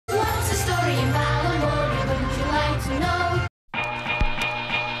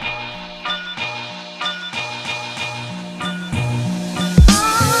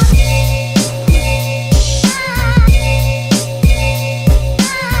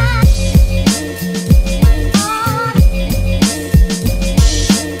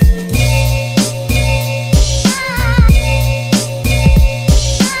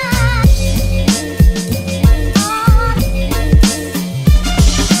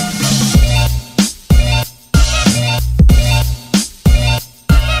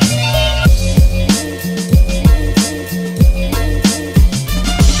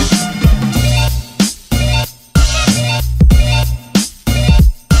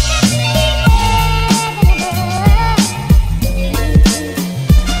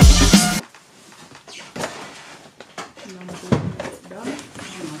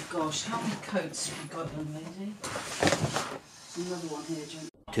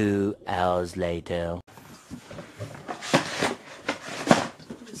2 hours later.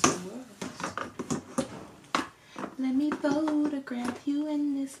 Let me photograph you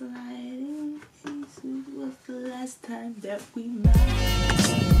in this lighting. This was the last time that we met.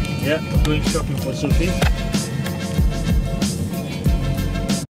 Yeah, we're going shopping for Sophie.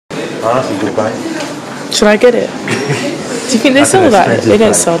 Oh, that's a good buy. Should I get it? Do you think they sell that? They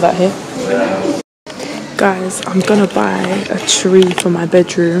don't sell that here. Guys, I'm gonna buy a tree for my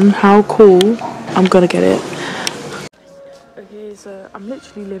bedroom. How cool. I'm gonna get it. Okay, so I'm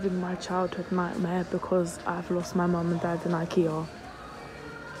literally living my childhood nightmare because I've lost my mum and dad in IKEA.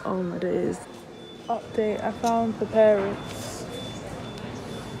 Oh my days. Update, I found the parents.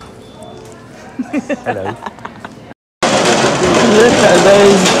 Hello. Look at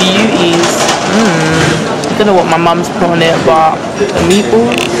those beauties. I don't know what my mum's put on it, but the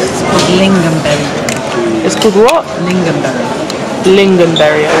meatballs. It's called lingonberry. It's called what? Lingonberry.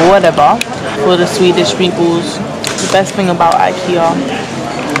 Lingonberry or whatever. For the Swedish meatballs. The best thing about IKEA.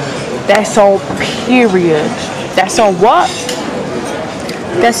 That's on period. That's on what?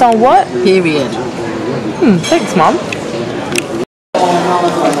 That's on what? Period. Thanks, Mum.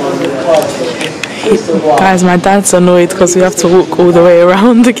 Guys, my dad's annoyed because we have to walk all the way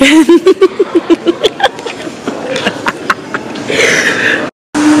around again.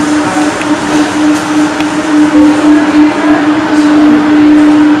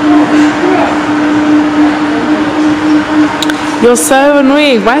 You're so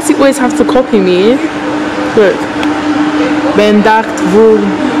annoying. Why does he always have to copy me? Look. Ben dacht wohl,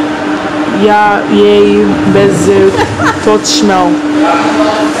 ja, jej, bezuk, tot snel.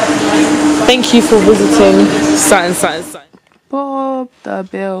 Thank you for visiting. Sign. Bob the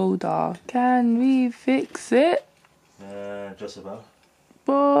Builder, can we fix it? Just about.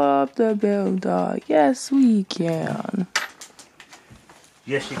 Bob the Builder, yes we can.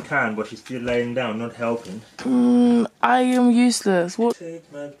 Yes, she can, but she's still lying down, not helping. I am useless. What? Take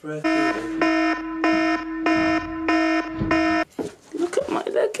my breath away. Look at my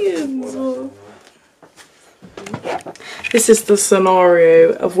leggings. This is the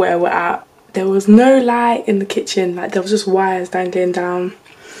scenario of where we're at. There was no light in the kitchen, like there was just wires dangling down.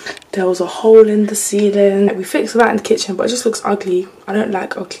 There was a hole in the ceiling. We fixed that in the kitchen, but it just looks ugly. I don't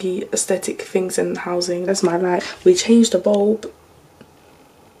like ugly aesthetic things in housing. That's my light. We changed the bulb.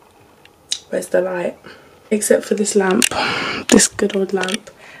 Where's the light? Except for this lamp, this good old lamp,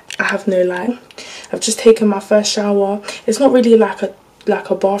 I have no light. I've just taken my first shower. It's not really like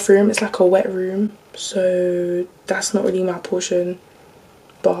a bathroom, it's like a wet room, so that's not really my portion,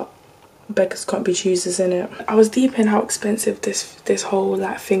 but beggars can't be choosers, in it. I was deep in how expensive this whole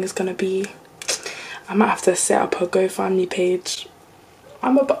like thing is gonna be. I might have to set up a GoFundMe page.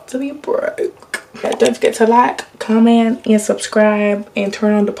 I'm about to be broke. Yeah, don't forget to like, comment and subscribe and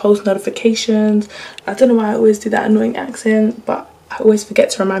turn on the post notifications. I don't know why I always do that annoying accent, but I always forget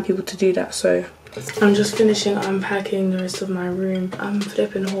to remind people to do that. So I'm just finishing unpacking the rest of my room. I'm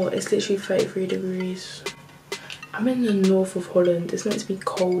flipping hot. It's literally 33 degrees. I'm in the north of Holland. It's meant to be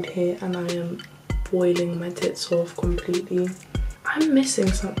cold here and I am boiling my tits off completely. I'm missing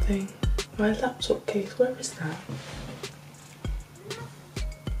something. My laptop case, where is that?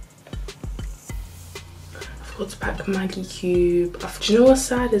 To pack Maggie cube. Do you know what's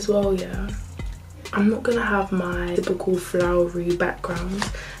sad as well? Yeah, I'm not gonna have my typical flowery background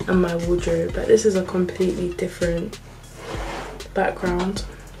and my wardrobe. Like, this is a completely different background,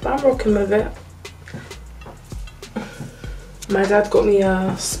 but I'm rocking with it. My dad got me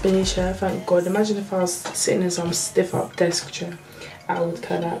a spinny chair, thank God. Imagine if I was sitting in some stiff up desk chair, I would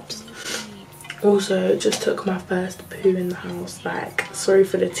collapse. Also, just took my first poo in the house. Like, sorry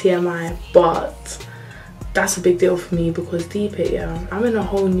for the TMI, but that's a big deal for me because deep it, yeah, I'm in a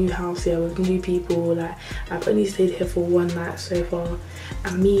whole new house here with new people. Like, I've only stayed here for one night so far,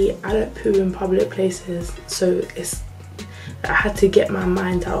 and me, I don't poo in public places, so I had to get my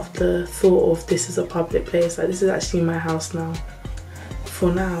mind out of the thought of this is a public place. Like, this is actually my house now.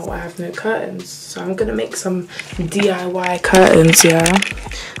 For now, I have no curtains, so I'm gonna make some DIY curtains, yeah,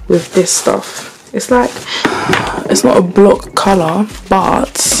 with this stuff. It's like, it's not a block colour,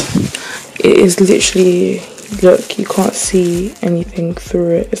 but it is literally, look, you can't see anything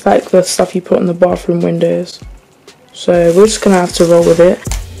through it. It's like the stuff you put on the bathroom windows. So we're just gonna have to roll with it.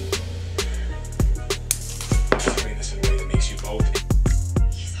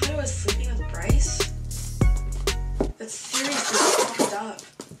 You thought I was sleeping with Bryce? That's seriously fucked up.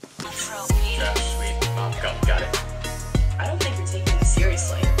 Yeah, sweet. Mom, got it. I don't think you're taking this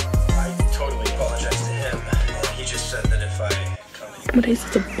seriously. I totally apologize to him. He just said that if I come in... But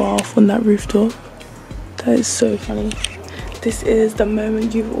there's a bath on that rooftop. That is so funny. This is the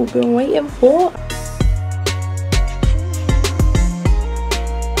moment you've all been waiting for.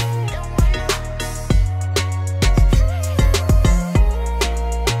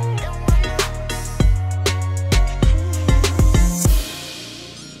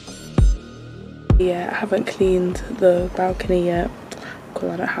 Yeah, I haven't cleaned the balcony yet because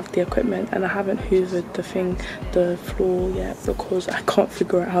I don't have the equipment, and I haven't hoovered the floor yet because I can't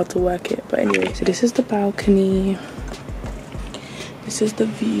figure out how to work it. But anyway, so this is the balcony. This is the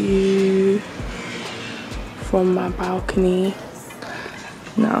view from my balcony.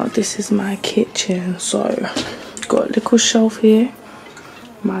 Now this is my kitchen. So got a little shelf here,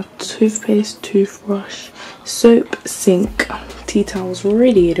 my toothpaste, toothbrush, soap, sink, tea towels,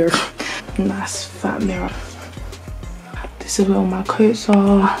 radiator, nice fat mirror. This is where all my coats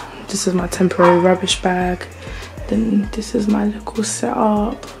are. This is my temporary rubbish bag. Then this is my little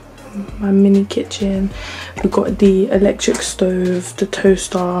setup, my mini kitchen. We've got the electric stove, the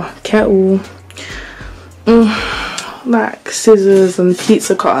toaster, kettle, like scissors and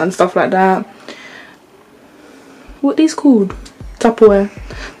pizza cutter and stuff like that. What are these called? Tupperware.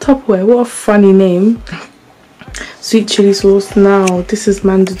 Tupperware, what a funny name. Sweet chili sauce. Now this is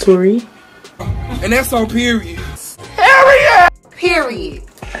mandatory. And that's on period. Period.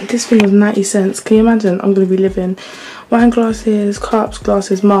 This thing was 90 cents. Can you imagine? I'm going to be living wine glasses, cups,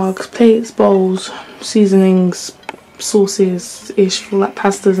 glasses, mugs, plates, bowls, seasonings, sauces-ish for like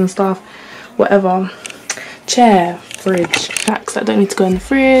pastas and stuff. Whatever. Chair, fridge. Packs that don't need to go in the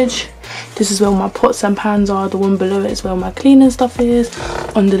fridge. This is where all my pots and pans are. The one below it is where all my cleaning stuff is.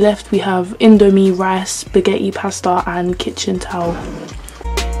 On the left we have Indomie, rice, spaghetti, pasta and kitchen towel.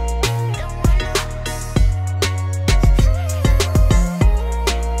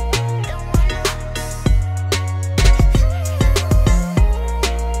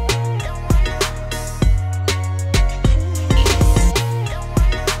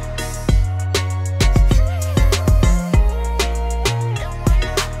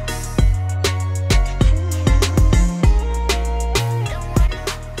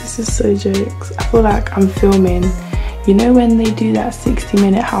 This is so jokes. I feel like I'm filming, you know when they do that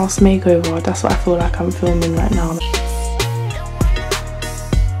 60-minute house makeover? That's what I feel like I'm filming right now.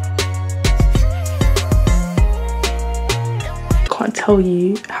 Can't tell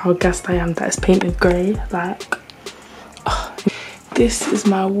you how gassed I am that it's painted grey. Like, this is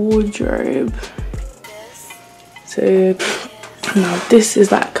my wardrobe. So now this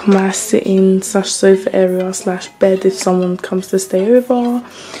is like my sitting / sofa area / bed if someone comes to stay over.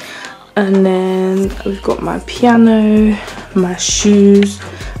 And then we've got my piano, my shoes,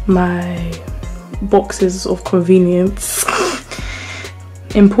 my boxes of convenience,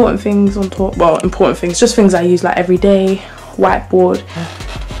 important things on top. Well, important things, just things I use like every day, whiteboard.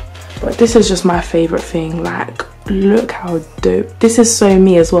 But this is just my favorite thing. Like, look how dope. This is so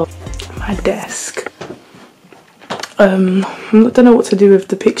me as well. My desk. I don't know what to do with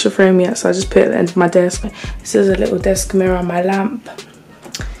the picture frame yet, so I just put it at the end of my desk. This is a little desk mirror, my lamp,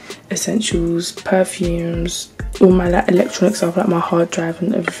 essentials, perfumes, all my like electronic stuff like my hard drive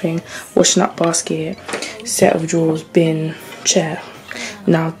and everything, washing up basket, set of drawers, bin, chair.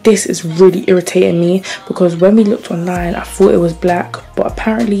 Now this is really irritating me because when we looked online I thought it was black, but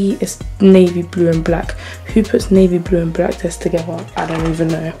apparently it's navy blue and black. Who puts navy blue and black desks together? I don't even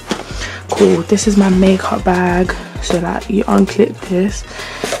know. Cool. This is my makeup bag. So like you unclip this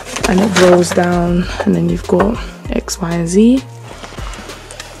and it rolls down, and then you've got X, Y and Z.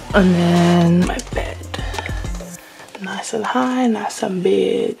 And then my bed, nice and high, nice and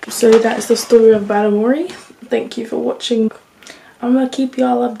big. So that's the story of Balamory. Thank you for watching. I'm gonna keep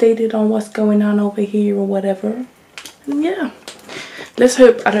y'all updated on what's going on over here or whatever. And yeah, let's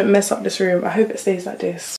hope I don't mess up this room. I hope it stays like this.